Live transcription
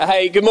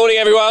Hey, good morning,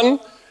 everyone.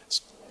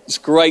 It's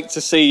great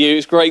to see you.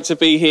 It's great to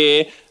be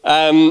here.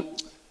 And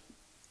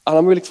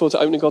I'm really looking forward to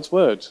opening God's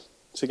Word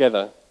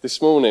together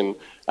this morning.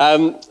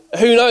 Who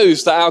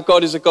knows that our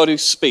God is a God who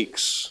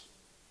speaks?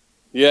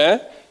 Yeah?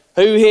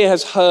 Who here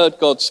has heard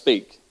God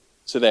speak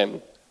to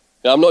them?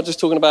 Now, I'm not just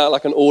talking about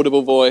like an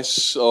audible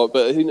voice,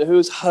 but who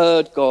has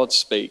heard God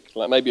speak?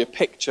 Like maybe a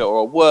picture or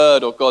a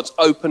word, or God's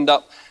opened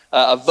up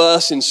a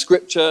verse in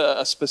Scripture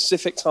at a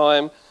specific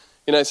time.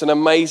 You know, it's an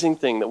amazing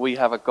thing that we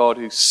have a God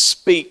who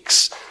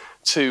speaks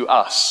to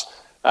us.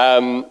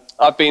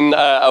 I've been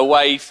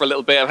away for a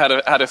little bit.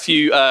 I've had a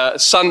few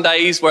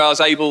Sundays where I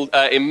was able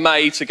in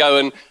May to go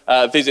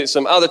and visit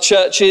some other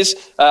churches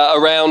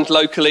around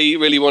locally.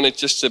 Really wanted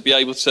just to be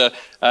able to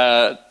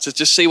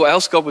just see what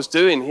else God was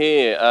doing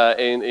here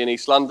in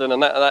East London,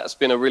 and that's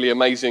been a really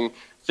amazing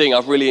thing.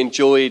 I've really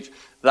enjoyed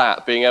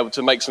that, being able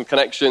to make some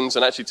connections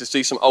and actually to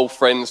see some old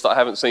friends that I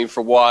haven't seen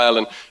for a while.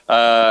 And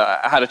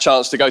I had a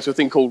chance to go to a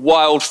thing called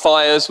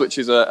Wildfires, which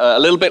is a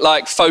little bit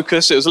like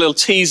Focus. It was a little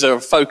teaser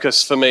of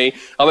Focus for me.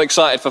 I'm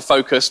excited for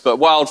Focus, but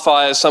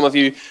Wildfires, some of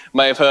you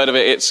may have heard of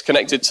it. It's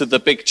connected to the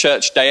Big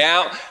Church Day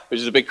Out, which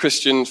is a big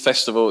Christian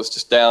festival. It's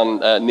just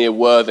down near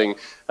Worthing.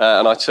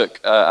 And I took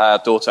our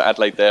daughter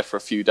Adelaide there for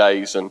a few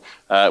days, and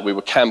we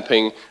were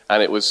camping,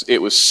 and it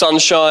was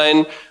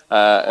sunshine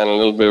and a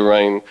little bit of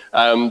rain,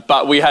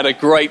 but we had a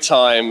great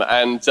time,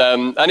 and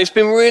it's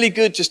been really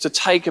good just to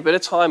take a bit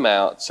of time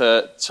out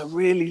to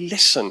really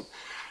listen.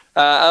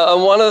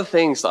 And one of the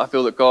things that I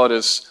feel that God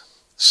has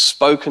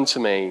spoken to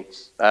me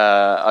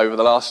over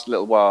the last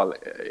little while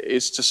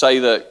is to say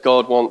that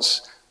God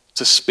wants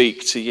to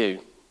speak to you.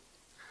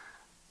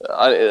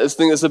 I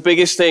think that's the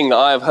biggest thing that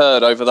I have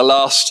heard over the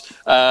last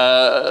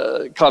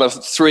kind of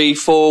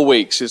 3-4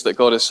 weeks is that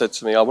God has said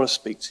to me, I want to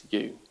speak to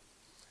you,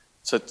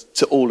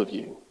 to all of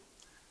you,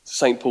 to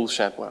St. Paul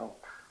Shadwell.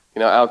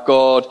 You know, our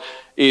God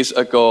is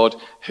a God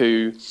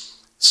who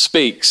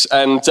speaks.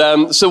 And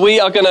so we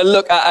are going to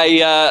look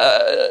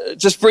at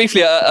just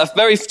briefly, a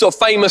very sort of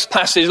famous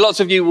passage.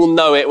 Lots of you will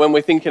know it when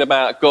we're thinking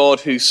about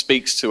God who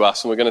speaks to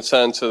us. And we're going to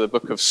turn to the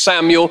book of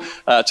Samuel,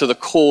 to the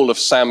call of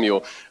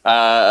Samuel.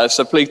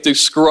 So please do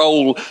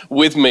scroll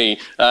with me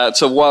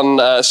to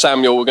 1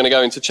 Samuel. We're going to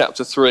go into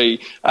chapter 3.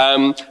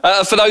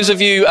 For those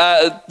of you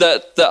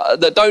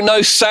that don't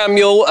know,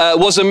 Samuel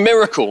was a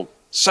miracle.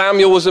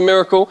 Samuel was a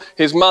miracle.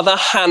 His mother,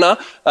 Hannah,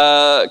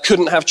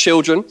 couldn't have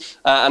children,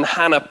 and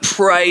Hannah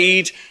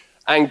prayed,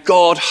 and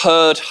God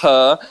heard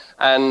her,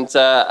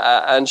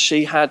 and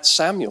she had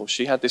Samuel.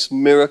 She had this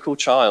miracle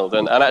child,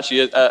 and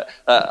actually,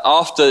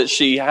 after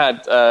she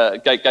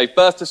gave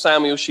birth to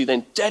Samuel, she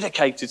then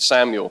dedicated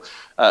Samuel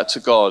to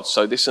God.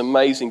 So this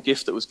amazing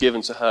gift that was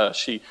given to her,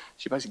 she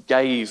basically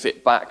gave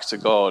it back to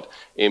God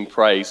in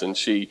praise, and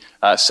she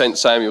sent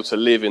Samuel to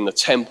live in the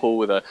temple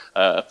with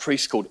a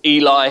priest called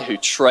Eli who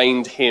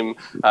trained him.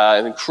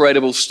 An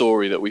incredible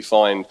story that we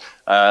find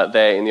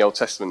there in the Old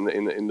Testament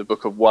in the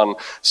book of 1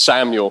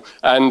 Samuel.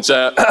 And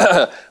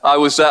I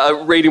was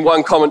reading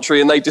one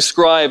commentary, and they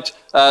described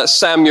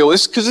Samuel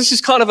because this is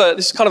kind of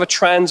a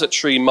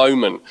transitory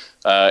moment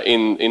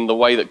in the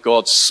way that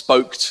God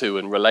spoke to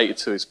and related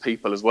to his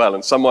people as well.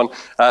 And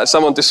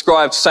someone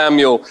described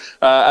Samuel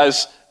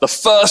as the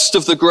first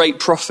of the great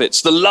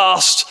prophets, the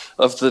last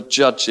of the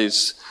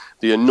judges,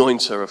 the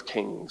anointer of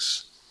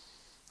kings.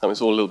 I mean,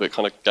 it's all a little bit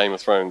kind of Game of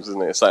Thrones, isn't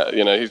it? It's like,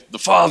 you know, he's the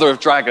father of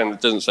dragons.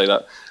 It doesn't say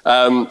that.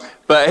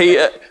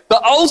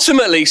 But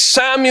ultimately,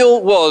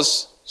 Samuel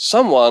was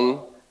someone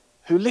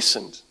who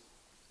listened.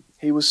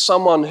 He was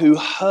someone who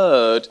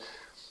heard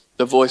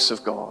the voice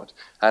of God.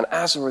 And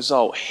as a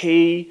result,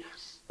 he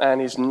and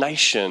his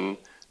nation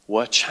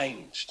were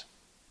changed,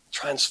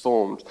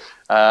 transformed.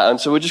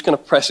 And so we're just going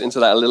to press into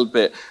that a little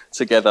bit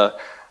together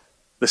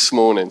this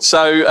morning.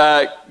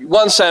 So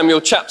 1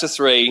 Samuel chapter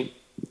 3,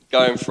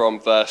 going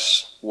from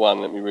verse 1.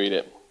 Let me read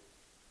it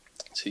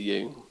to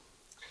you.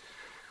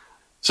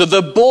 So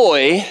the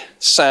boy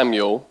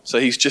Samuel, so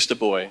he's just a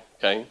boy,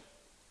 okay?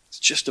 It's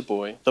just a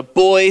boy. The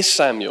boy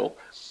Samuel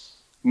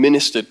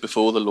ministered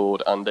before the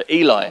Lord under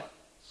Eli.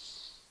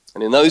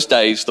 And in those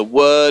days, the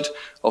word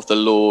of the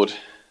Lord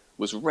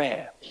was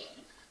rare.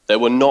 There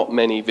were not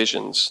many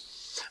visions.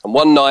 And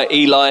one night,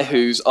 Eli,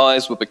 whose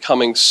eyes were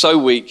becoming so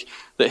weak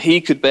that he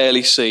could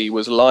barely see,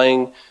 was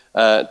lying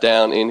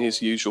down in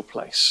his usual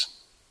place.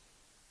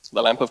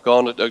 The lamp of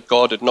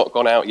God had not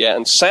gone out yet,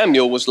 and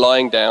Samuel was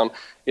lying down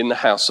in the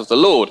house of the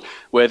Lord,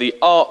 where the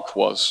ark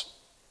was.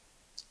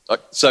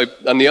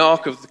 And the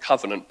ark of the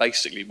covenant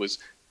basically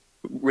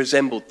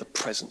resembled the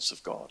presence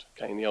of God,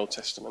 okay, in the Old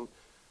Testament.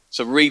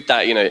 So read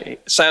that, you know,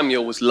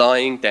 Samuel was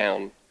lying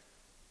down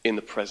in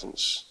the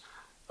presence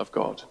of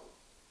God.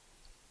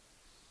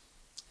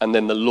 And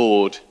then the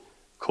Lord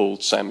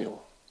called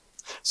Samuel.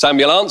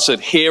 Samuel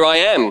answered, "Here I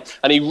am."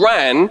 And he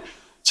ran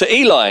to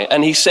Eli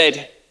and he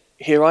said,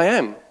 "Here I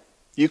am.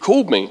 You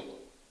called me."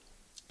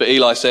 But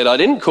Eli said, "I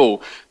didn't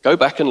call. Go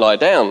back and lie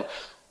down."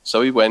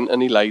 So he went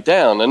and he lay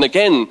down. And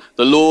again,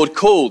 the Lord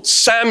called,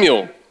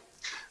 "Samuel."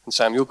 And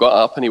Samuel got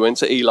up and he went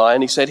to Eli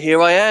and he said,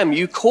 "Here I am.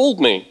 You called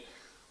me."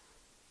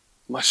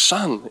 My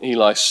son,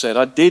 Eli said,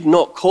 I did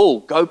not call.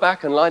 Go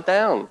back and lie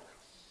down.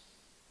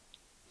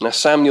 Now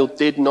Samuel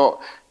did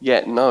not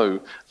yet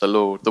know the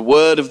Lord. The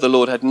word of the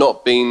Lord had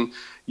not been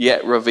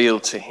yet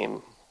revealed to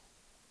him.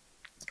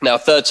 Now,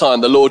 third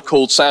time, the Lord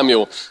called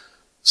Samuel.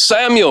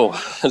 Samuel!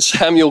 And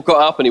Samuel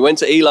got up and he went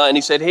to Eli and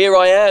he said, here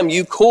I am,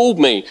 you called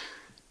me.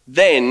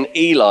 Then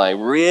Eli,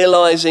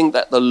 realizing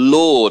that the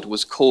Lord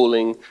was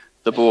calling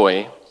the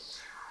boy,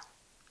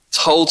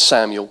 told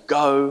Samuel,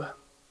 go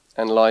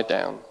and lie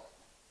down.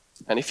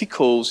 And if he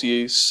calls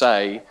you,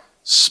 say,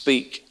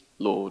 speak,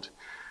 Lord,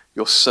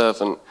 your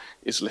servant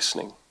is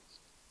listening.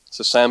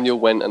 So Samuel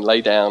went and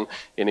lay down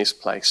in his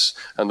place.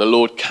 And the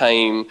Lord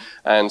came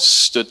and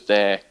stood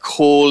there,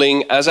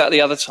 calling, as at the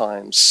other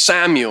time,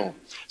 Samuel,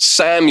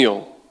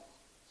 Samuel.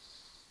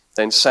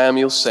 Then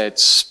Samuel said,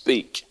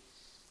 speak,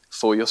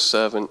 for your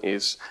servant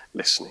is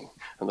listening.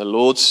 And the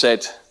Lord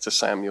said to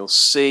Samuel,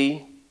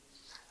 see,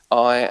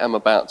 I am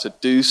about to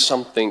do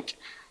something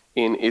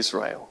in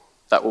Israel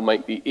that will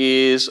make the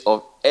ears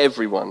of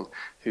everyone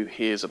who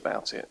hears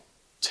about it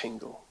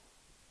tingle.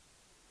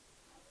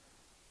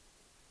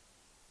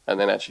 And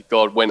then actually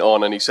God went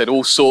on and he said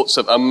all sorts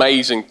of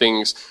amazing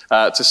things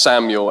to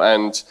Samuel,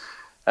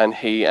 and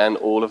he and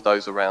all of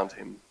those around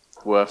him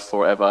were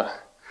forever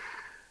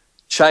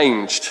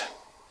changed.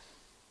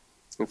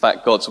 In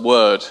fact, God's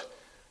word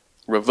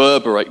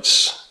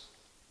reverberates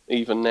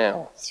even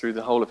now through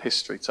the whole of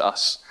history to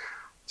us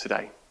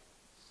today.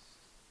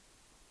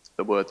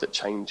 The word that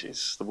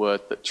changes, the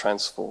word that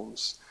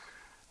transforms.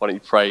 Why don't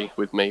you pray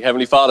with me?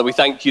 Heavenly Father, we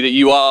thank you that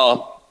you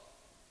are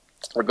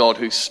a God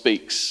who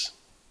speaks.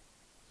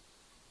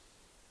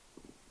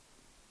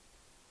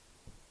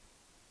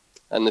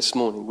 And this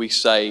morning we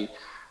say,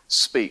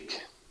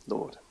 speak,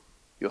 Lord.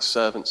 Your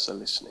servants are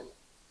listening.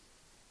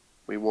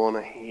 We want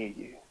to hear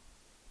you.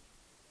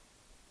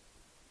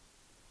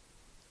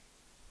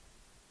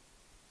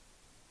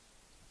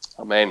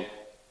 Amen.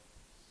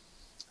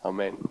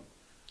 Amen.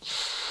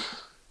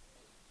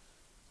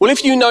 Well,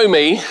 if you know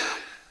me,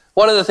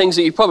 one of the things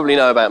that you probably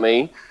know about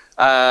me is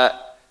that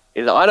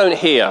I don't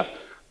hear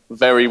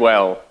very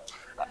well.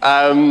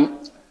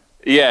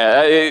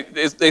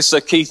 It's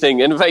a key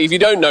thing. And in fact, if you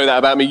don't know that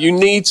about me, you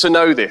need to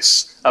know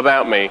this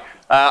about me.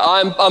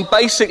 I'm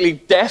basically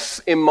deaf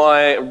in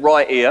my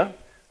right ear,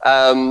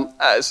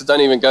 so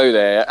don't even go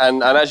there.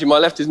 And actually, my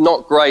left is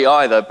not great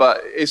either,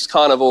 but it's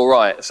kind of all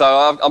right.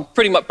 So I'm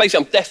pretty much,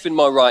 basically, I'm deaf in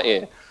my right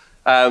ear,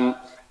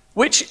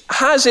 which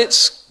has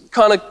its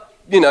kind of,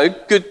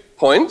 good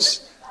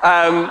points.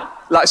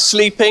 Like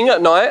sleeping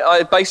at night,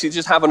 I basically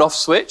just have an off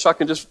switch. I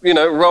can just,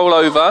 roll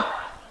over,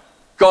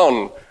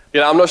 gone.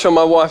 I'm not sure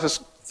my wife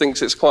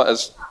thinks it's quite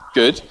as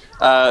good,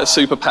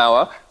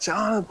 superpower.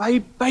 So,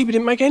 baby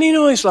didn't make any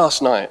noise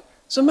last night.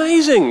 It's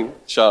amazing.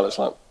 Charlotte's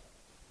like,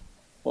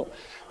 what?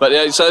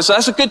 But so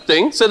that's a good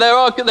thing. So there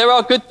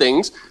are good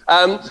things,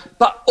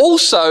 but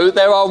also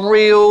there are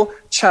real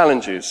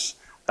challenges,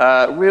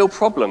 real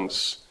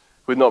problems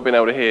with not being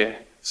able to hear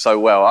so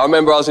well. I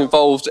remember I was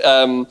involved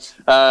in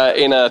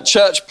a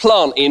church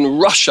plant in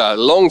Russia a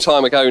long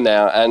time ago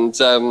now, and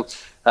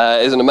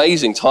it was an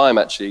amazing time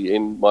actually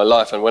in my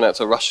life. I went out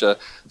to Russia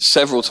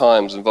several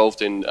times,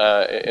 involved in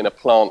a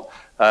plant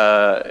in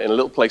a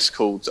little place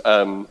called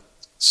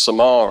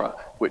Samara,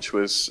 which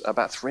was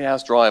about 3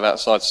 hours drive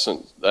outside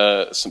St.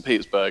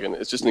 Petersburg, and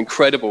it's just an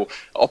incredible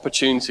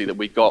opportunity that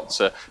we got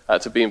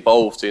to be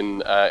involved in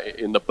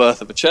the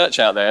birth of a church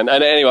out there. And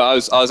anyway, I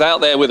was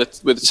out there with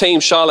a team.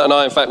 Charlotte and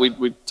I, in fact,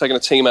 we'd taken a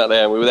team out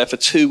there, and we were there for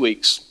 2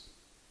 weeks.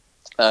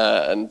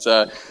 And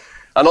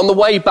on the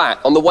way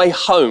back, on the way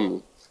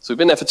home, so we've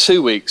been there for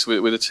 2 weeks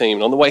with a team.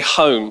 And on the way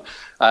home,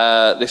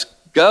 this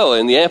girl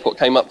in the airport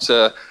came up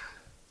to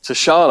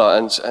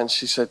Charlotte, and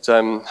she said,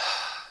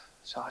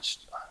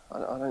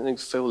 I don't think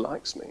Phil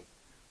likes me.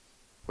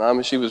 I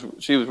mean, she was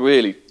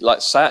really like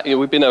sad.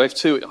 We've been there for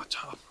 2 weeks.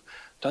 I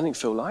don't think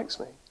Phil likes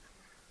me.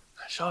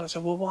 And Charlotte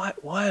said, well,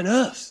 why on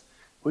earth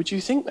would you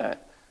think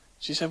that?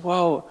 She said,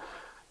 well,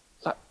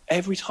 like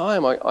every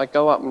time I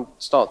go up and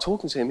start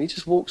talking to him, he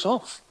just walks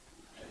off.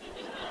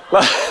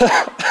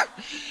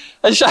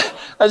 And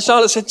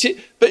Charlotte said,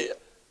 but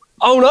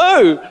oh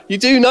no, you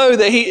do know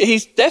that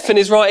he's deaf in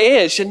his right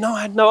ear. She said, no,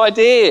 I had no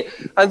idea.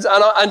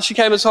 And she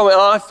came and told me,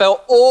 and I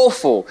felt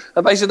awful.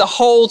 And basically the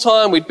whole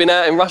time we'd been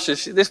out in Russia,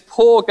 this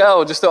poor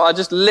girl just thought I'd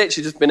just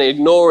literally just been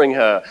ignoring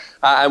her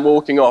and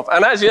walking off.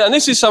 And actually, and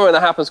this is something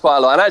that happens quite a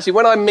lot. And actually,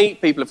 when I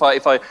meet people, if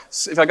I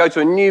go to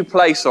a new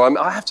place, or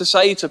I have to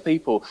say to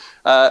people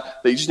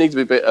that you just need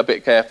to be a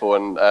bit careful,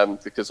 and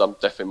because I'm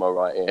deaf in my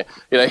right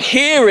ear.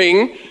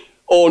 Hearing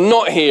or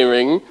not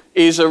hearing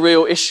is a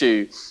real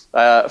issue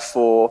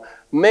for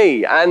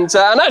me. And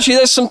actually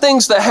there's some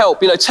things that help.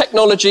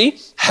 Technology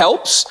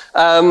helps.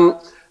 I've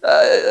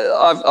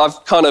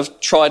kind of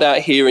tried out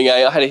hearing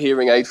aid. I had a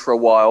hearing aid for a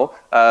while,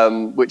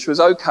 which was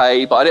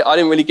okay, but I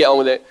didn't really get on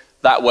with it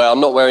that well. I'm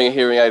not wearing a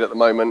hearing aid at the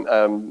moment,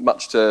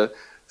 much to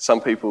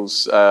some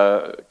people's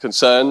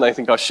concern. They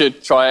think I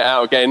should try it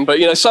out again.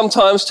 But,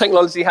 sometimes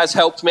technology has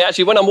helped me.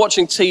 Actually, when I'm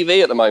watching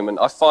TV at the moment,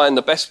 I find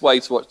the best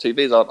way to watch TV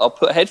is I'll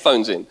put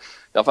headphones in.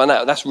 I find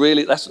that's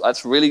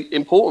really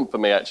important for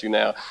me actually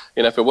now.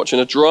 If we're watching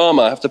a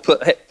drama, I have to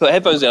put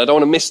headphones in. I don't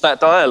want to miss that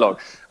dialogue.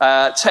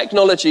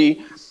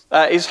 Technology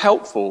is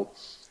helpful.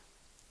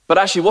 But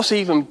actually what's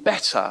even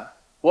better,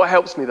 what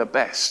helps me the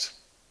best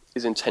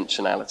is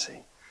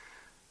intentionality.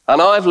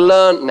 And I've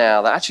learned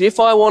now that actually if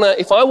I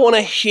want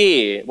to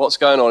hear what's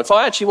going on, if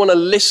I actually want to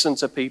listen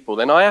to people,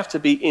 then I have to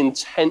be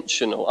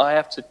intentional. I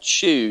have to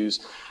choose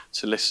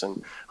to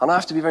listen. And I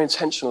have to be very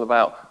intentional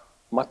about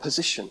my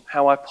position,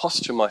 how I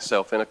posture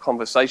myself in a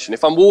conversation.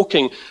 If I'm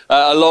walking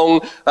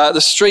along the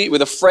street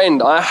with a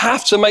friend, I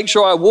have to make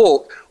sure I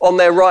walk on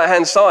their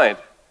right-hand side.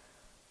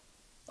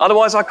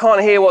 Otherwise, I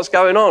can't hear what's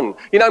going on.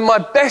 My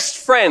best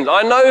friend,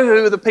 I know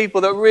who are the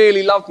people that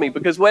really love me,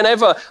 because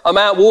whenever I'm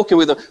out walking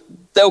with them,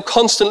 they'll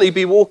constantly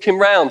be walking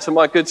round to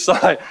my good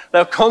side.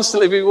 They'll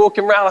constantly be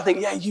walking round. I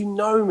think, yeah, you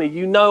know me.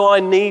 You know I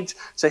need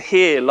to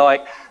hear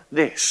like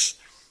this.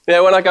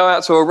 When I go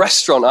out to a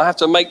restaurant, I have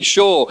to make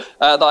sure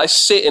that I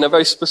sit in a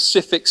very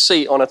specific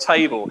seat on a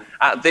table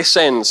at this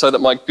end so that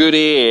my good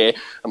ear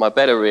and my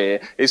better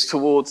ear is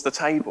towards the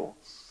table.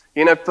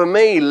 For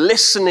me,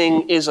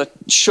 listening is a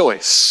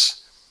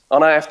choice,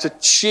 and I have to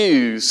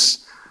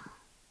choose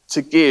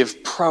to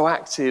give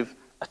proactive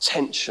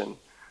attention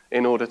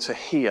in order to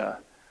hear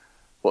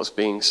what's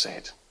being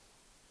said.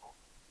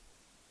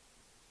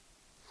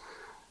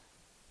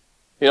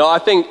 I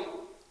think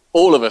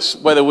all of us,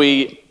 whether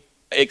we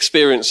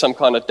experience some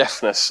kind of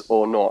deafness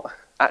or not,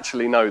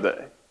 actually know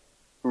that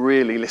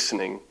really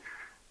listening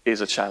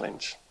is a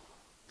challenge,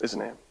 isn't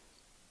it?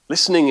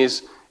 Listening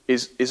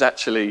is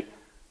actually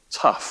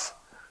tough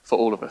for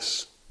all of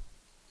us.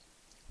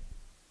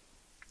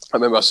 I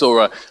remember I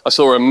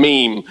saw a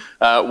meme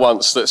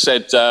once that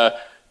said,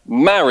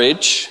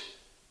 marriage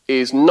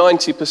is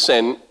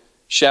 90%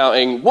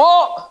 shouting,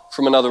 "What?"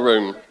 from another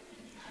room.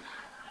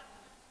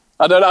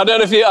 I don't know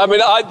if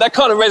that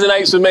kind of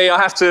resonates with me.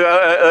 I have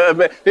to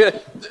admit.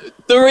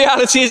 The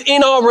reality is,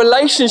 in our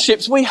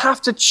relationships, we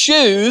have to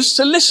choose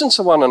to listen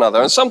to one another.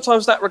 And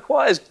sometimes that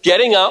requires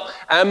getting up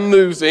and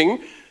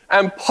moving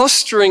and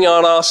posturing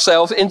on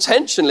ourselves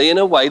intentionally in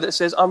a way that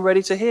says, I'm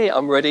ready to hear,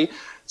 I'm ready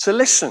to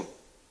listen.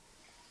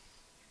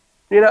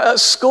 At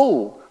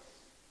school,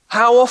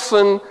 how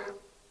often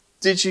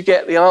did you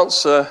get the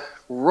answer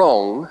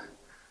wrong?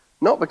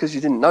 Not because you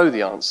didn't know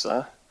the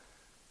answer,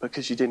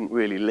 because you didn't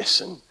really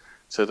listen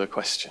to the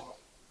question.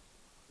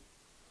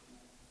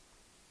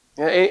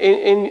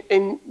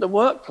 In the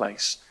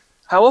workplace,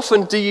 how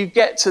often do you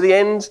get to the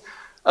end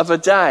of a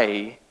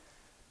day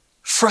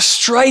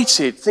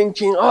frustrated,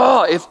 thinking,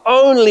 if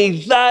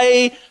only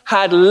they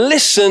had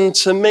listened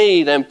to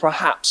me, then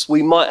perhaps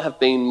we might have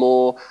been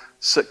more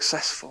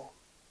successful.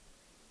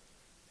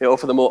 Or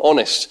for the more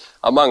honest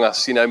among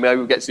us, maybe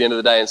we'll get to the end of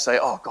the day and say,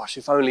 oh gosh,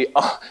 if only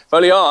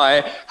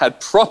I had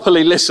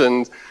properly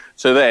listened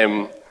to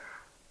them,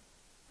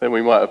 then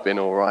we might have been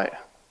all right.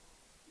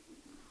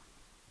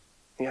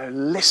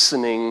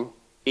 Listening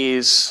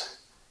is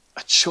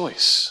a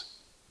choice.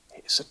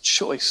 It's a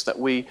choice that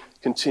we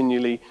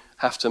continually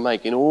have to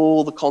make in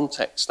all the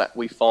contexts that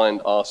we find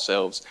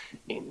ourselves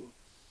in.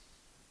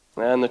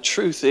 And the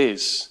truth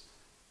is,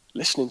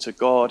 listening to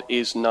God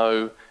is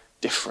no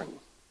different.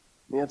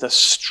 The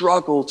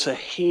struggle to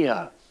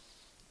hear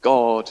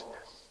God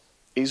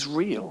is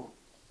real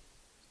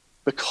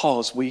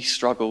because we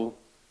struggle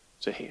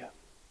to hear.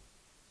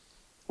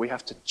 We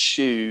have to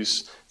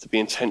choose to be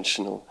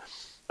intentional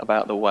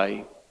about the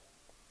way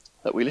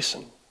that we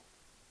listen.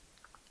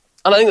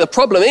 And I think the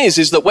problem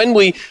is that when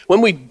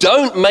we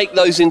don't make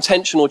those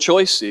intentional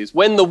choices,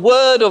 when the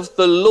word of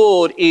the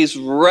Lord is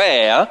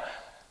rare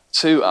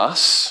to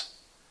us,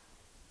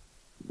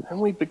 then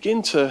we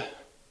begin to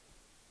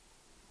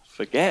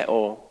forget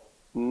or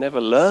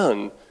never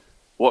learn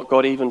what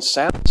God even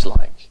sounds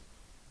like.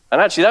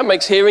 And actually that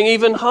makes hearing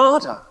even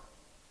harder.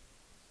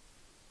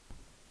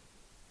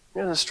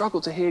 The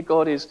struggle to hear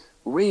God is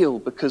real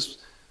because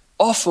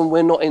often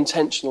we're not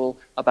intentional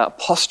about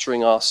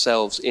posturing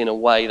ourselves in a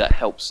way that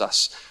helps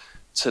us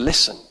to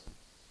listen.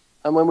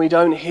 And when we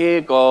don't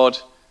hear God,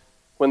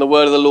 when the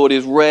word of the Lord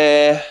is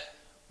rare,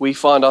 we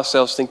find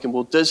ourselves thinking,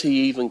 well, does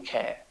he even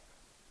care?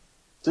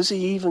 Does he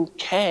even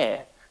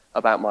care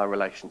about my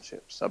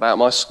relationships, about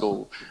my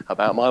school,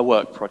 about my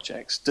work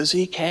projects? Does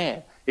he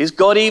care? Is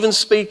God even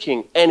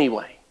speaking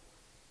anyway?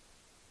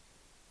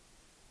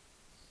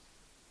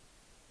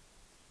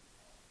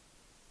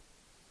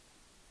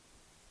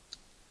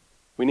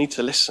 We need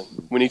to listen.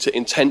 We need to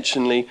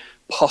intentionally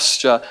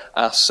posture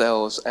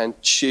ourselves and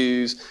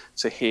choose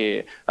to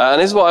hear.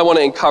 And this is what I want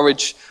to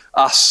encourage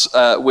us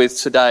with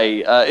today,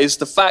 is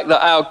the fact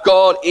that our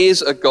God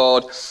is a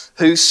God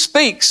who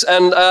speaks.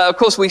 And of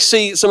course, we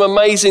see some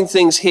amazing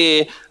things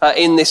here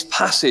in this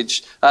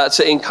passage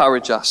to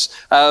encourage us.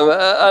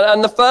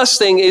 And the first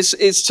thing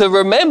is to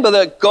remember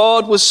that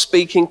God was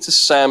speaking to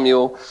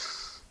Samuel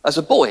as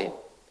a boy.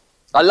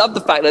 I love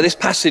the fact that this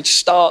passage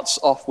starts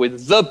off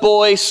with the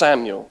boy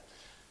Samuel.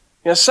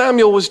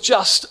 Samuel was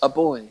just a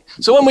boy.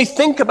 So when we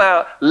think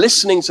about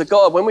listening to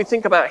God, when we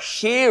think about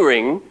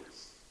hearing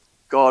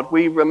God,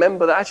 we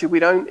remember that actually we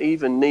don't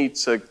even need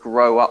to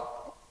grow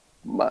up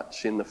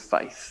much in the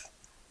faith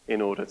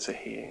in order to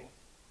hear.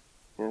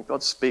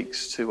 God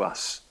speaks to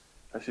us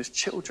as his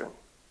children.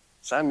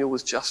 Samuel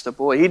was just a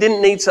boy. He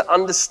didn't need to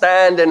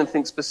understand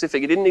anything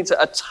specific. He didn't need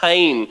to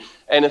attain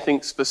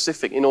anything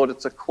specific in order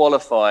to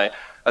qualify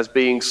as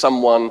being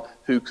someone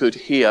who could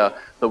hear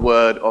the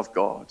word of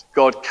God.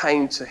 God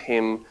came to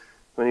him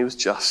when he was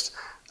just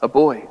a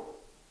boy.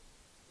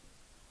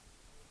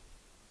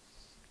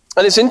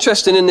 And it's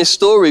interesting in this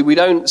story, we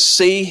don't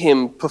see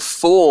him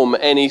perform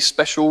any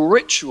special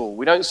ritual.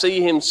 We don't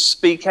see him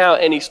speak out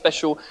any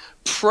special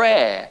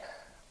prayer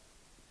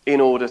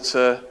in order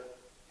to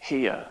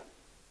hear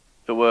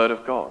the word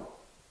of God.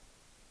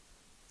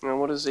 And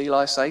what does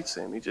Eli say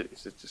to him? He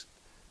says, just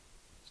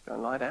go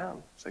and lie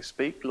down. Say,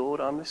 speak,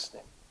 Lord, I'm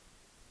listening.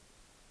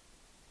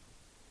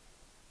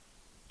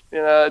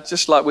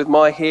 Just like with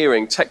my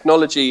hearing,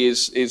 technology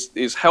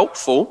is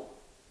helpful.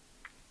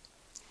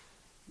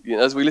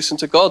 As we listen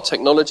to God,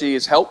 technology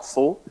is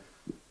helpful.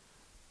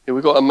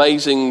 We've got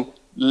amazing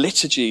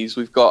liturgies.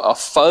 We've got a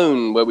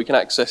phone where we can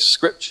access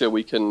scripture.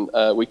 We can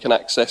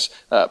access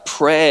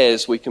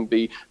prayers. We can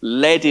be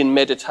led in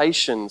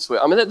meditations.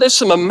 There's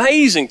some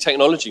amazing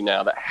technology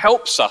now that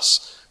helps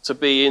us to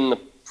be in the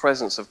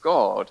presence of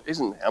God,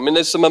 isn't there?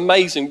 There's some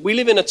amazing. We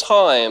live in a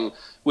time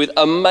with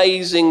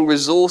amazing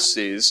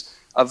resources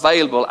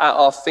available at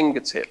our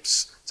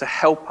fingertips to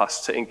help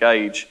us to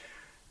engage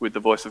with the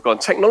voice of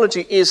God.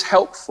 Technology is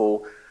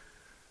helpful,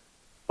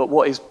 but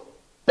what is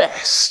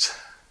best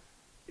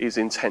is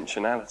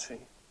intentionality.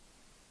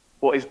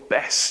 What is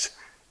best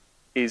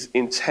is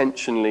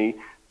intentionally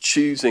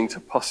choosing to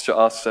posture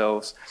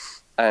ourselves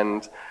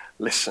and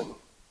listen.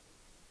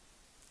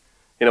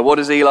 What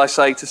does Eli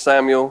say to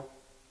Samuel?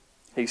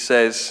 He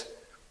says,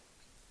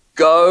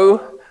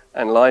 go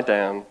and lie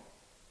down.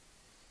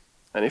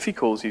 And if he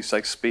calls you,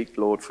 say, speak,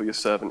 Lord, for your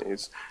servant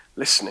is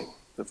listening.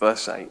 The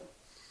verse 8.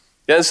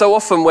 And so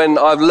often when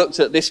I've looked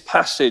at this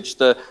passage,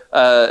 the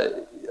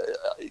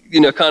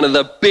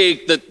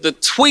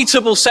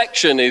tweetable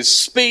section is,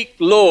 speak,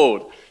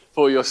 Lord,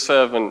 for your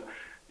servant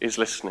is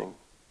listening.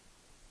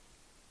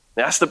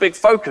 Now, that's the big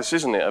focus,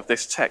 isn't it, of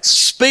this text?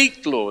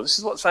 Speak, Lord. This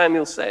is what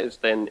Samuel says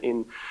then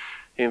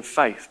in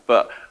faith.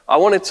 But I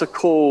wanted to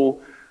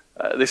call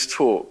this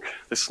talk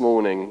this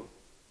morning,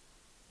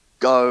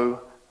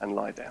 go and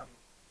lie down.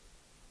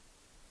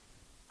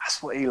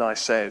 That's what Eli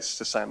says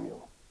to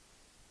Samuel.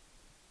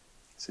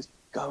 He says,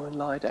 go and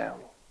lie down.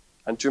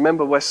 And do you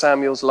remember where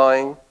Samuel's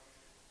lying?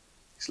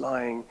 He's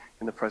lying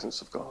in the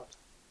presence of God.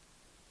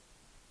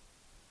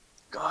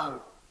 Go.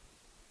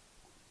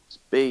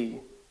 Be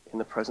in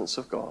the presence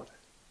of God.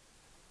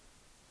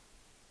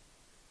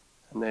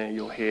 And there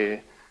you'll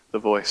hear the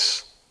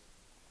voice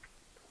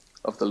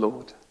of the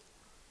Lord.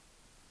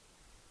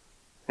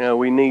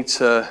 We need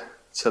to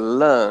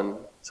learn,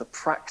 to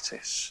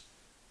practice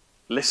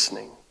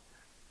listening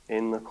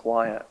in the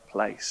quiet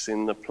place,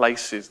 in the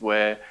places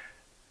where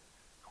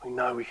we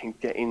know we can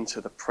get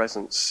into the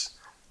presence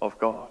of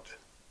God,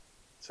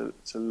 to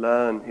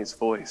learn his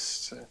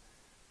voice,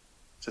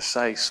 to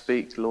say,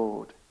 speak,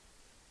 Lord.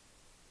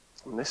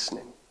 I'm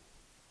listening.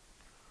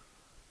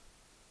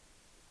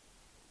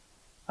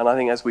 And I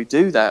think as we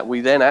do that,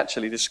 we then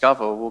actually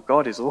discover, well,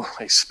 God is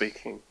always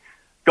speaking.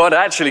 God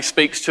actually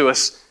speaks to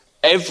us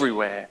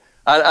everywhere.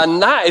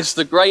 And that is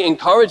the great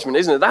encouragement,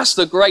 isn't it? That's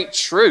the great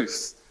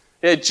truth.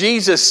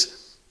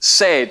 Jesus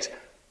said,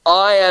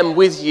 I am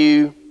with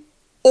you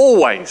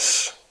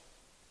always.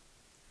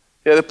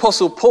 The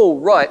Apostle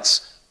Paul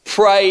writes,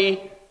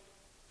 pray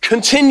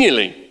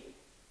continually.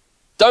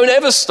 Don't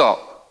ever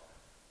stop.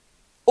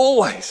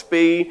 Always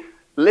be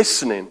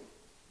listening.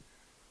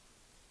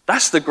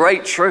 That's the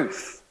great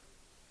truth.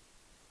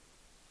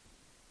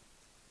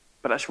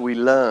 But actually we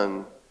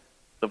learn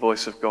the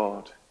voice of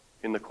God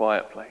in the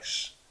quiet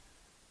place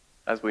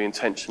as we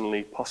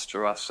intentionally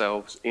posture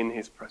ourselves in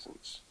his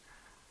presence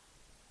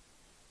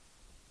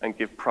and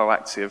give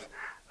proactive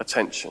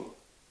attention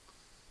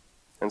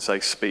and say,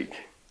 speak.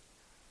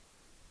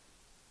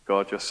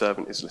 God, your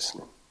servant is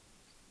listening.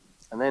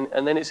 And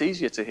then it's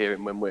easier to hear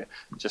him when we're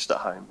just at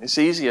home. It's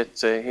easier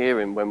to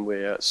hear him when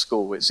we're at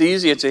school. It's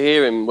easier to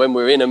hear him when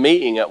we're in a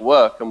meeting at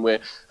work and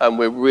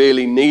we're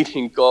really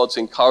needing God's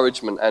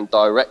encouragement and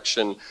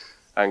direction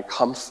and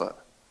comfort,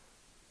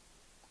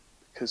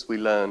 because we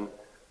learn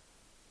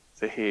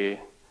to hear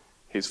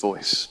his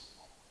voice.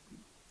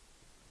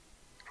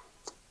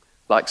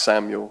 Like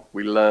Samuel,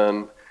 we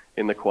learn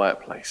in the quiet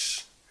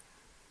place,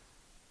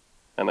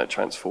 and that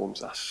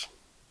transforms us.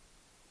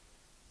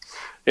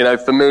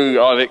 For me,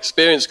 I've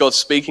experienced God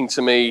speaking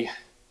to me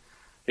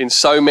in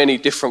so many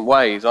different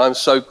ways. I'm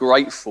so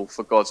grateful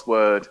for God's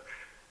word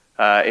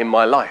in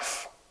my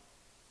life,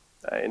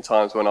 in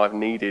times when I've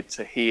needed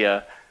to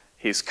hear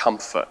his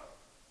comfort,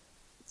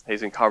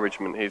 his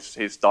encouragement,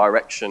 his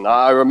direction.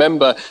 I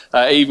remember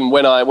even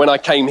when I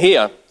came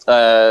here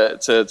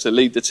to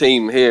lead the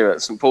team here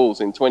at St. Paul's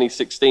in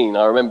 2016,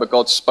 I remember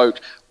God spoke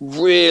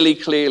really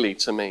clearly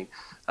to me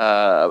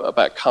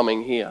about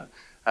coming here.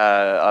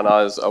 and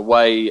I was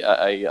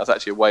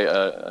actually away at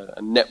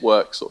a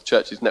network, sort of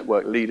churches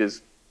network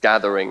leaders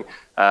gathering,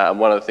 and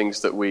one of the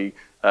things that we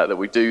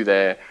do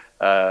there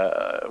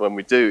when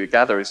we do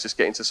gather is just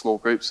get into small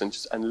groups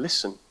and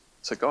listen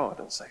to God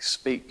and say,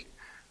 "Speak,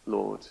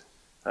 Lord."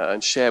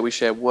 And we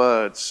share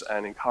words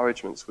and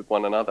encouragements with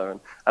one another.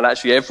 And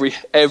actually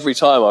every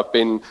time I've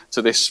been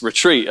to this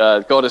retreat,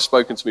 God has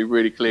spoken to me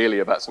really clearly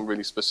about some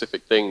really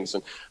specific things.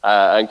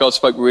 And God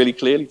spoke really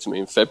clearly to me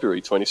in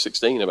February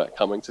 2016 about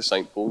coming to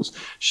St. Paul's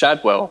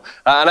Shadwell.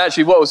 And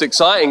actually what was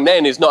exciting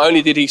then is not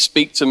only did he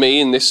speak to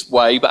me in this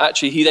way, but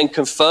actually he then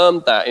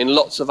confirmed that in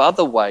lots of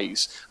other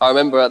ways. I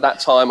remember at that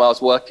time I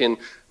was working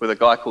with a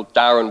guy called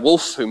Darren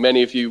Wolf, who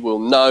many of you will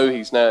know.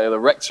 He's now the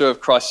rector of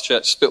Christ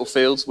Church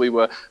Spitalfields. We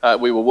were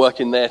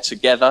working there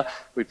together.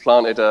 We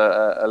planted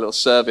a little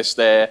service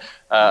there,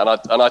 and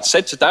I'd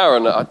said to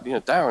Darren,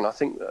 Darren, I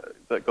think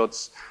that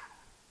God's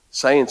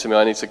saying to me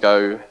I need to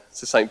go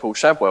to St. Paul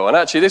Shadwell. And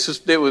actually,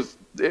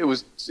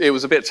 it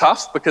was a bit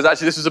tough because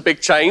actually this was a big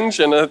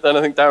change, and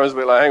I think Darren's a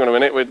bit like, hang on a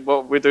minute,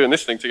 we're doing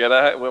this thing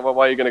together.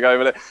 Why are you going to go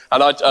over there?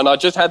 And I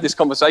just had this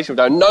conversation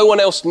with Darren. No one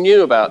else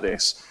knew about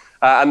this.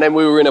 And then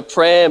we were in a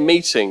prayer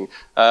meeting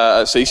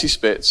at CC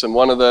Spitz, and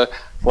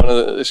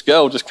this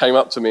girl just came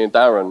up to me and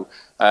Darren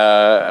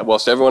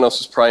whilst everyone else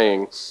was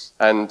praying,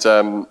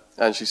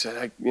 and she said,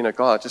 "Hey,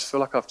 God, I just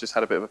feel like I've just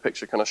had a bit of a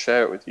picture. Can I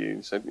share it with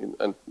you?" So, me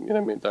and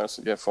Darren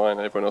said, "Yeah, fine."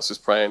 And everyone else is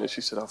praying, and she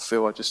said, "I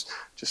just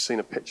seen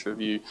a picture of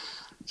you,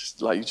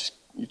 just like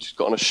you just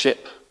got on a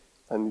ship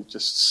and you're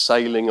just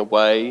sailing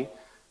away."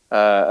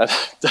 And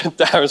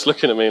Darren's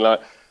looking at me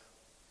like,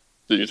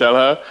 "Did you tell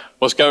her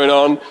what's going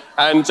on?"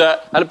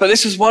 But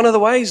this is one of the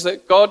ways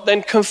that God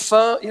then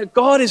confirmed.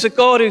 God is a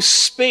God who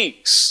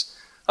speaks,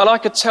 and I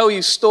could tell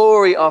you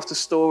story after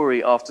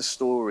story after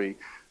story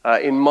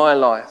in my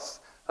life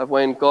of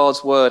when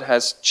God's word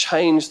has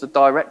changed the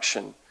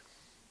direction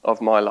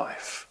of my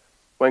life,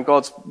 when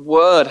God's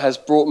word has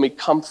brought me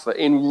comfort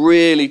in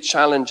really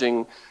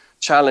challenging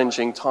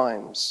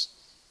times.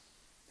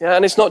 Yeah,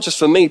 and it's not just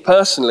for me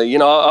personally.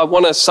 I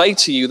want to say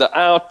to you that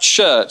our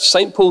church,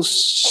 St. Paul's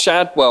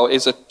Shadwell,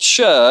 is a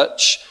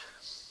church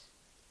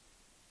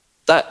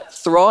that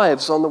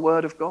thrives on the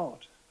Word of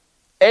God.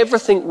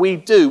 Everything we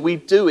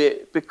do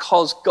it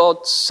because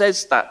God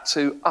says that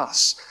to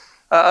us.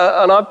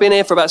 And I've been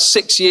here for about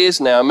 6 years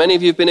now. Many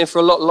of you have been here for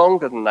a lot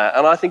longer than that.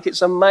 And I think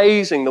it's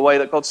amazing the way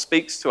that God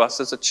speaks to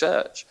us as a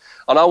church.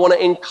 And I want to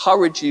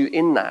encourage you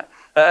in that.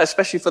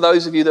 Especially for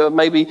those of you that have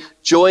maybe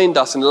joined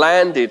us and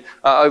landed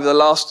over the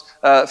last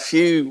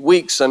few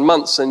weeks and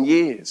months and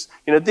years.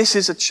 This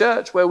is a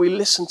church where we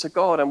listen to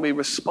God and we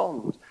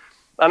respond.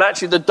 And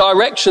actually the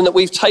direction that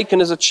we've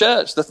taken as a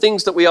church, the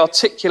things that we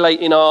articulate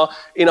in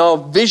our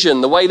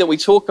vision, the way that we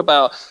talk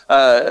about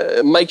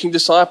making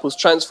disciples,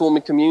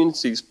 transforming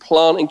communities,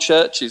 planting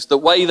churches, the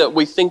way that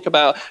we think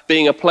about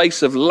being a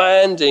place of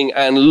landing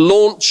and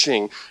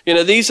launching.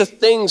 These are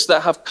things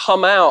that have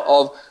come out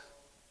of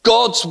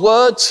God's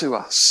word to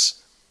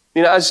us,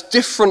 as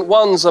different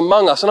ones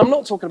among us. And I'm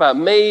not talking about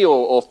me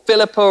or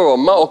Philippa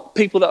or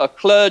people that are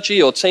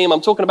clergy or team. I'm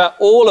talking about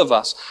all of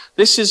us.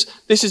 This is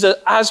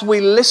as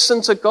we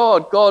listen to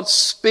God, God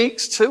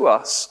speaks to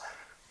us.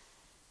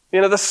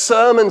 The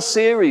sermon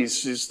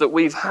series that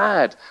we've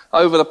had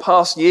over the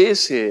past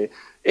years here,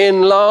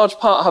 in large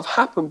part have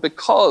happened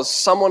because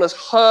someone has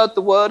heard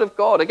the word of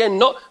God. Again,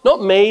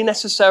 not me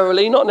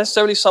necessarily, not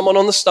necessarily someone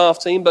on the staff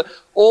team, but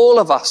all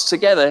of us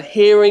together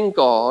hearing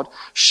God,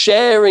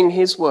 sharing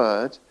his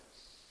word.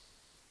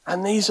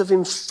 And these have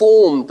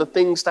informed the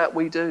things that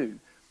we do.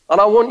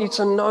 And I want you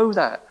to know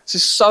that. This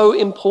is so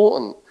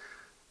important.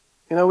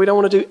 We don't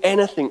want to do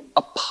anything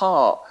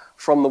apart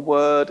from the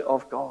word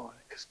of God,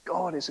 because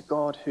God is a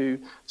God who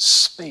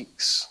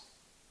speaks.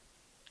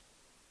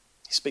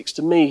 He speaks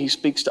to me, he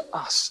speaks to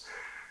us,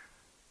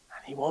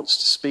 and he wants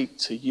to speak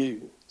to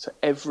you, to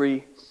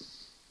every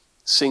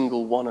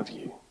single one of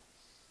you.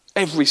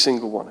 Every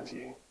single one of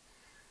you.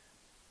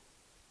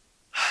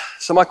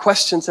 So my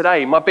question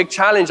today, my big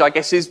challenge, I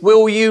guess, is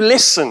will you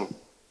listen?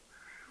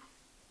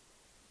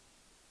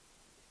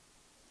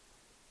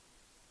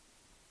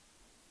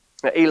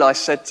 Now, Eli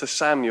said to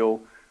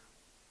Samuel,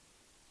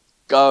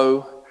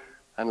 "Go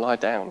and lie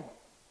down."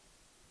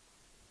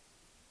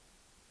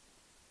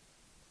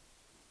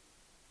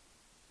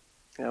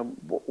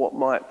 What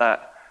might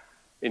that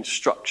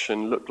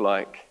instruction look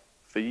like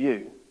for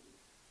you?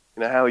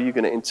 How are you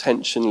going to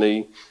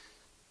intentionally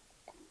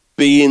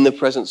be in the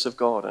presence of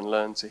God and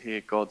learn to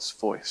hear God's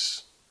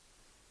voice?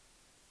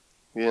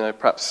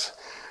 Perhaps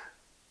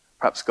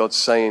God's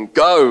saying,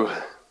 "Go,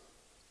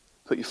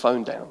 put your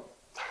phone down."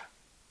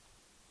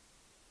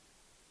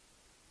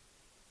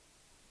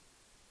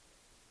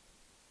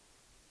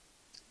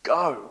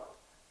 Go,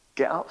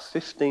 get up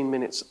 15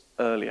 minutes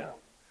earlier.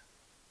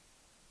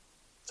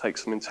 Take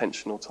some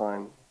intentional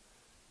time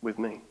with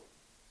me.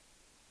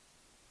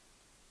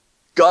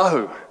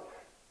 Go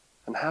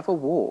and have a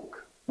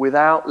walk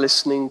without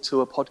listening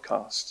to a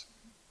podcast.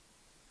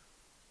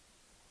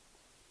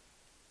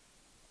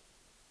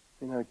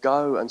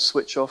 Go and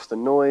switch off the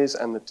noise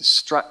and the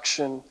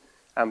distraction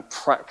and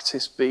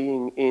practice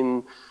being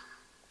in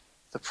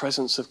the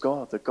presence of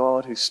God, the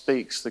God who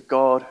speaks, the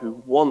God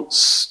who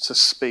wants to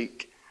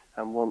speak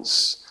and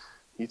wants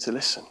you to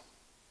listen.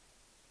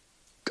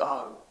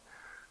 Go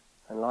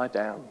and lie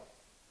down.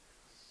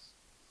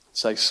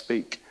 Say,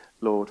 speak,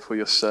 Lord, for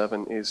your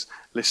servant is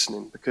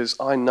listening. Because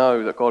I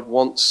know that God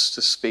wants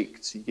to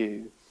speak to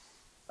you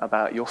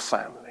about your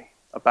family,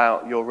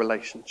 about your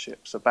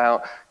relationships,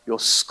 about your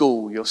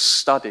school, your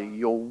study,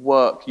 your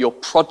work, your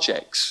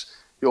projects,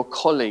 your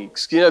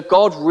colleagues.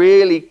 God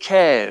really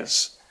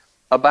cares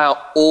about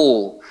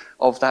all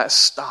of that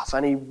stuff,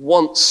 and he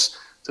wants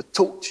to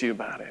talk to you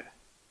about it.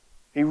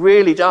 He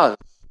really does.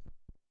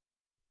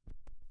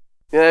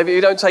 If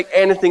you don't take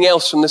anything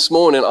else from this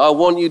morning, I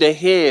want you to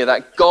hear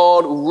that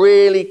God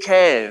really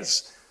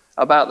cares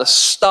about the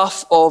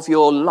stuff of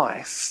your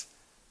life,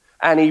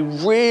 and he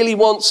really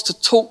wants to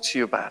talk to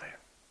you about it.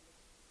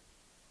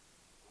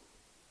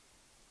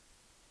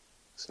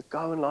 So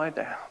go and lie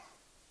down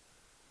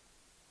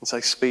and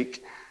say,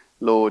 speak,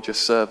 Lord, your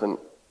servant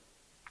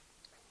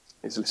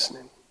is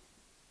listening.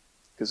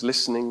 Because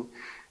listening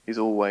is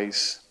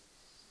always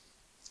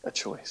a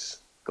choice.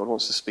 God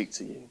wants to speak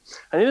to you.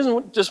 And he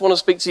doesn't just want to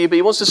speak to you, but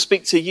he wants to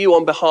speak to you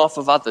on behalf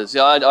of others.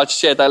 I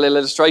shared that little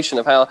illustration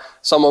of how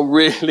someone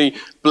really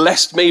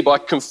blessed me by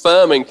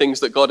confirming things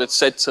that God had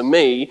said to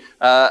me.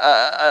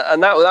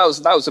 And that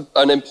was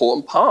an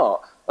important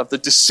part of the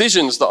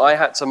decisions that I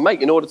had to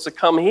make in order to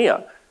come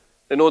here,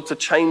 in order to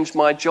change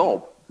my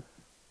job.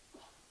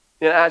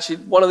 Actually,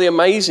 one of the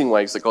amazing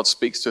ways that God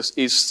speaks to us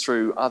is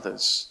through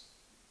others.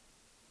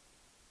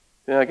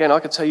 Again, I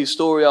could tell you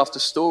story after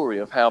story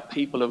of how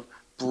people have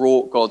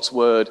brought God's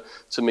word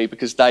to me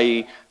because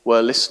they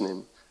were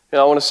listening.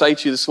 I want to say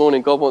to you this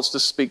morning, God wants to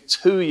speak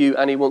to you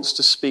and he wants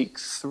to speak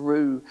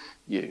through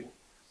you.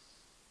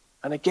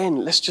 And again,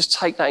 let's just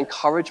take that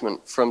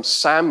encouragement from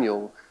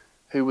Samuel,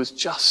 who was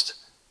just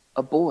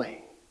a boy.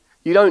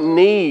 You don't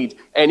need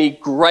any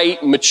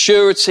great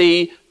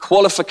maturity,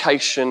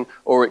 qualification,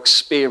 or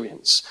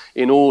experience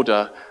in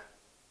order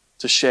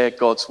to share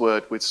God's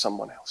word with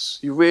someone else.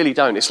 You really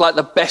don't. It's like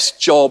the best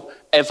job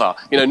ever.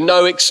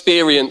 No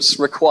experience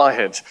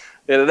required.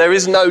 There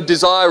is no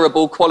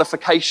desirable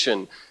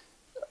qualification.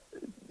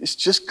 It's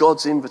just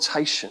God's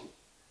invitation.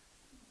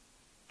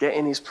 Get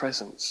in his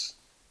presence.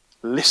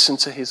 Listen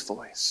to his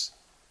voice.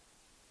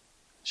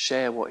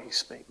 Share what he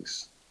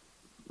speaks.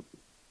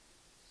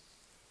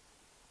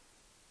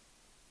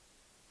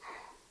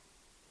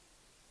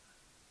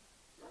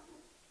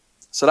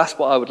 So that's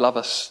what I would love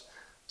us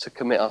to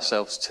commit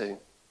ourselves to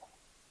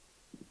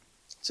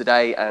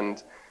today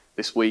and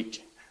this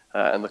week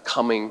and the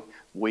coming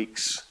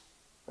weeks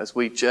as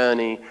we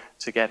journey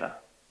together,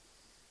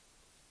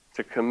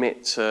 to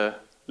commit to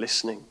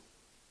listening,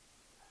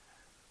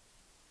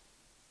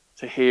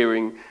 to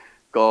hearing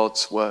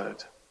God's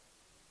word.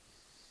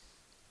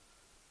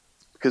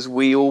 Because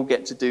we all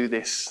get to do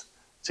this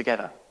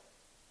together.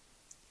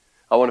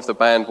 I wonder if the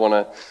band want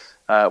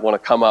to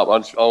come up.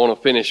 I want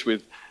to finish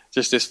with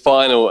just this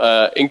final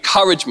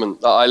encouragement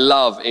that I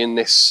love in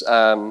this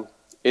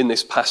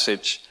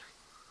passage.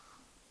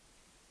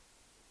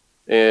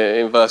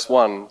 In verse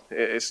 1,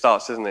 it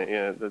starts, doesn't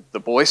it? The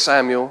boy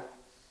Samuel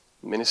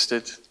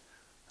ministered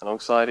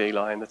alongside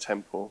Eli in the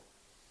temple.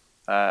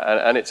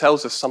 And it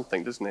tells us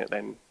something, doesn't it,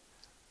 then?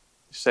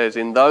 It says,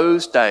 in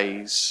those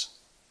days,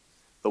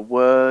 the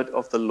word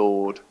of the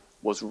Lord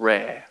was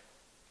rare.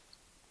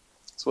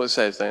 That's what it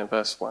says there in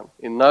verse 1.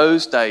 In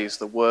those days,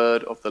 the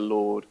word of the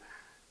Lord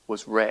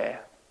was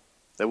rare.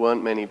 There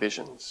weren't many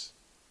visions.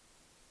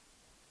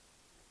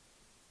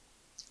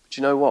 But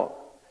you know what?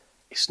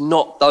 It's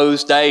not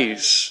those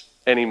days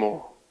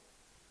anymore.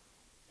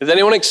 Is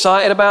anyone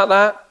excited about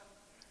that?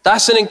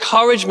 That's an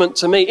encouragement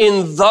to me.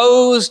 In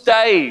those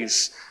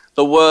days,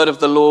 the word of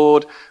the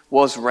Lord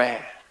was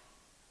rare.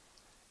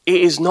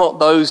 It is not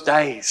those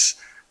days.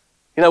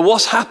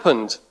 What's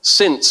happened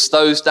since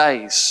those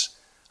days?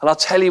 And I'll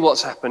tell you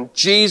what's happened.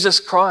 Jesus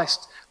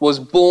Christ was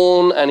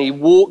born and he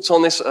walked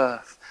on this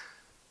earth.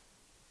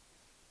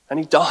 And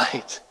he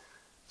died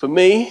for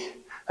me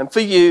and for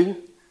you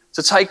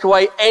to take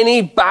away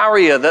any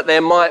barrier that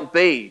there might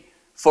be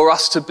for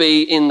us to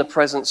be in the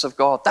presence of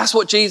God. That's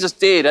what Jesus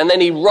did. And then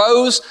he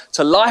rose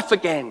to life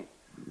again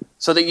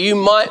so that you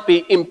might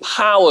be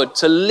empowered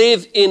to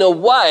live in a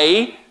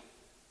way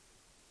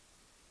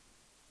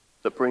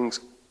that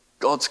brings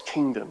God's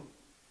kingdom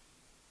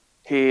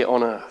here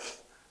on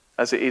earth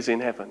as it is in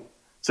heaven.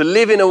 To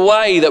live in a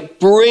way that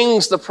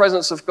brings the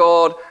presence of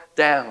God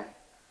down.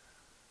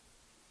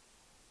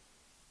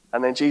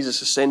 And then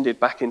Jesus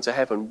ascended back into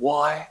heaven.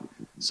 Why?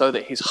 So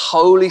that his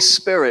Holy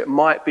Spirit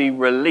might be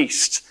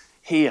released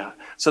here.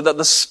 So that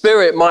the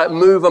Spirit might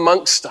move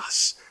amongst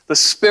us. The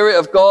Spirit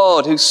of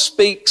God who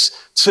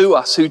speaks to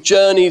us, who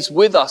journeys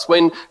with us.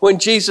 When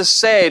Jesus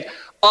said,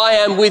 I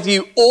am with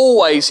you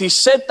always, he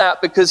said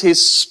that because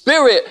his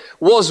Spirit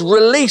was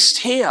released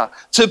here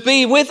to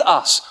be with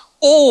us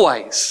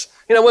always.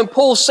 You know, when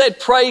Paul said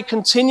pray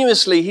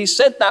continuously, he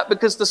said that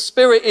because the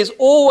Spirit is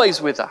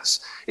always with us,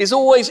 is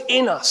always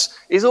in us,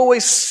 is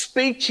always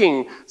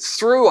speaking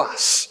through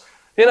us.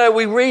 You know,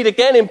 we read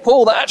again in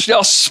Paul that actually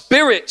our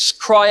spirits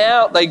cry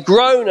out, they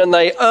groan and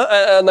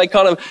they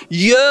kind of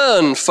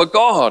yearn for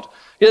God.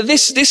 You know,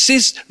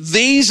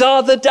 these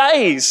are the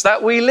days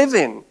that we live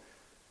in.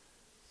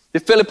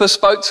 Philippa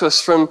spoke to us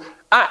from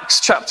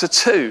Acts chapter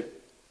 2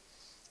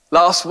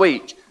 last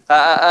week.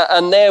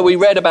 And there we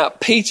read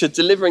about Peter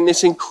delivering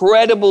this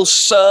incredible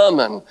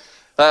sermon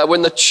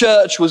when the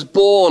church was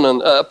born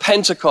and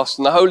Pentecost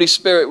and the Holy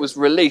Spirit was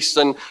released.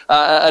 And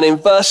in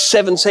verse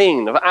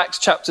 17 of Acts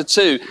chapter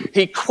 2,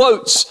 he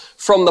quotes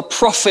from the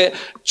prophet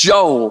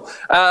Joel.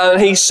 And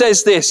he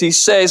says this, he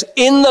says,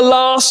 "In the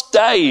last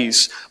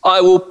days,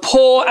 I will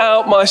pour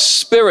out my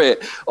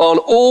Spirit on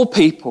all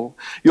people.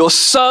 Your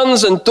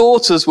sons and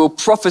daughters will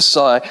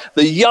prophesy.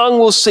 The young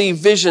will see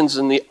visions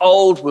and the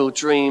old will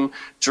dream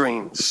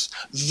dreams."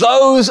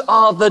 Those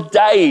are the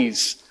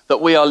days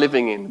that we are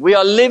living in. We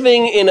are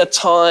living in a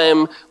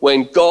time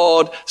when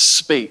God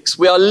speaks.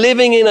 We are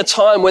living in a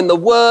time when the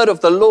word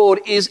of the Lord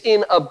is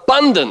in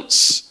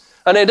abundance.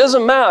 And it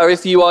doesn't matter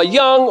if you are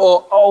young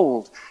or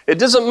old. It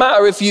doesn't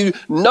matter if you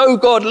know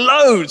God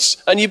loads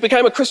and you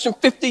became a Christian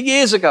 50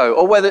 years ago,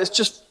 or whether it's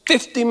just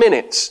 50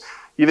 minutes,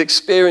 you've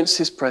experienced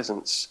his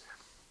presence.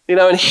 You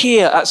know, and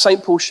here at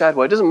St. Paul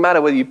Shadwell, it doesn't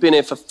matter whether you've been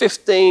here for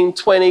 15,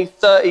 20,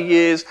 30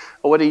 years,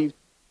 or whether you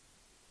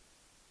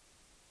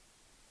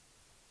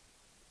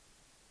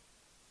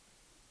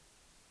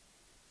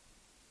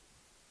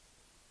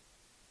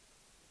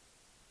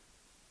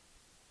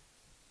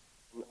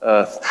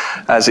earth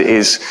as it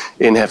is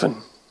in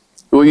heaven.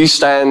 Will you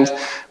stand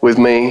with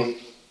me?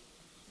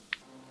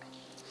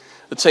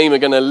 The team are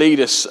going to lead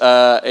us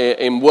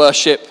in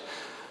worship.